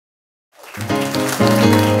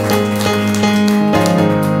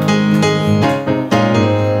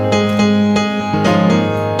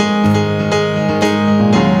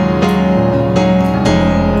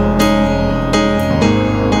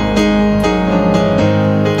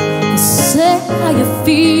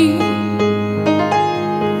feel.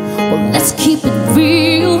 Well, let's keep it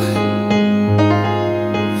real,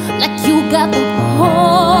 like you got the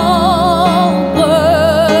whole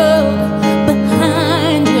world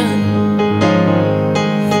behind you,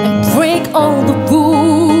 and break all the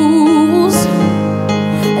rules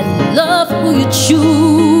and love who you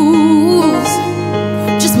choose.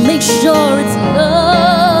 Just make sure it's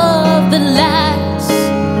love that lasts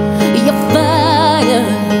your fire.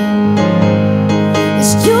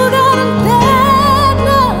 Is you gotta let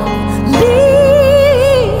love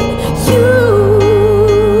lead you.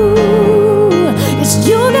 Is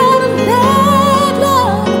you gotta let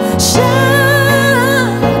love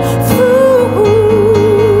shine through.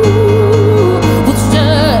 We'll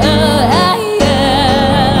shine,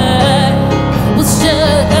 we'll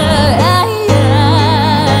shine,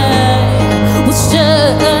 we'll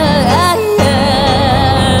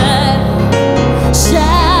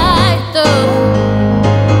shine through.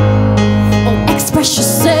 Oh, express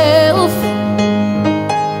yourself.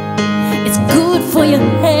 It's good for your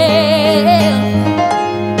health.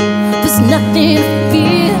 There's nothing to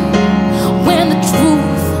fear when the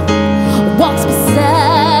truth walks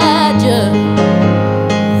beside you.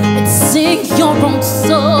 And sing your own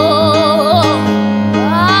song.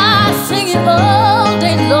 Ah, sing it all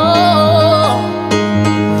day long.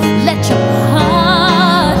 Let your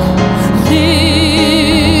heart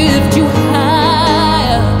lift you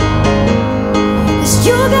higher. 'Cause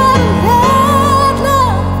you gotta let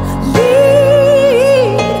love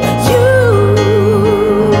lead you.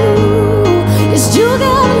 'Cause you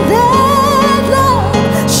gotta let love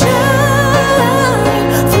shine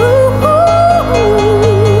through.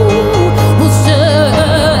 We'll shine,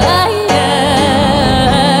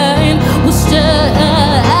 we'll shine,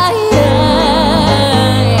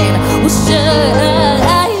 we'll shine,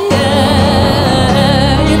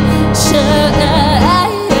 shine.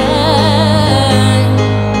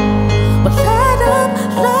 But light up,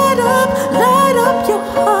 light up, light up your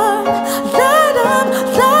heart. Light up,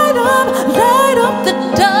 light up, light up the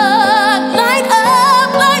dark. Light up,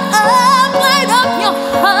 light up, light up your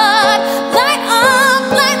heart. Light up,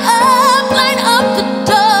 light up, light up the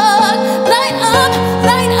dark. Light up,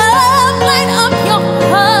 light up, light up your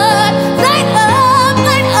heart. Light up,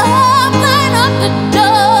 light up, light up the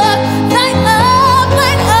dark. Light up,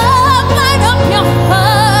 light up, light up your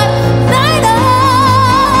heart. Light up.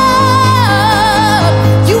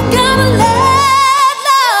 You gotta let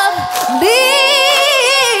love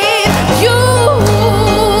lead you.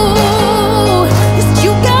 'Cause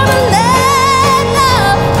you gotta let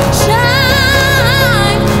love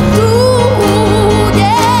shine through.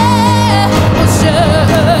 Yeah, we'll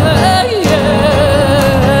shine,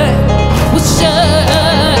 we'll shine, we'll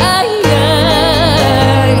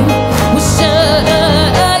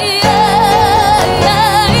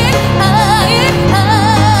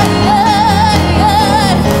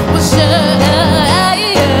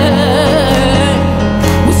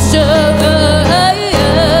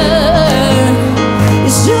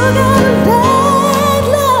Is you gotta let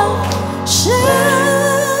love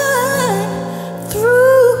shine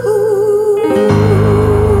through.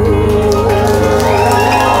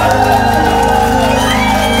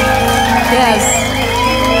 Yes.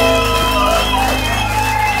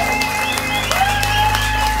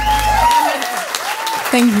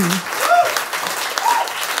 Thank you.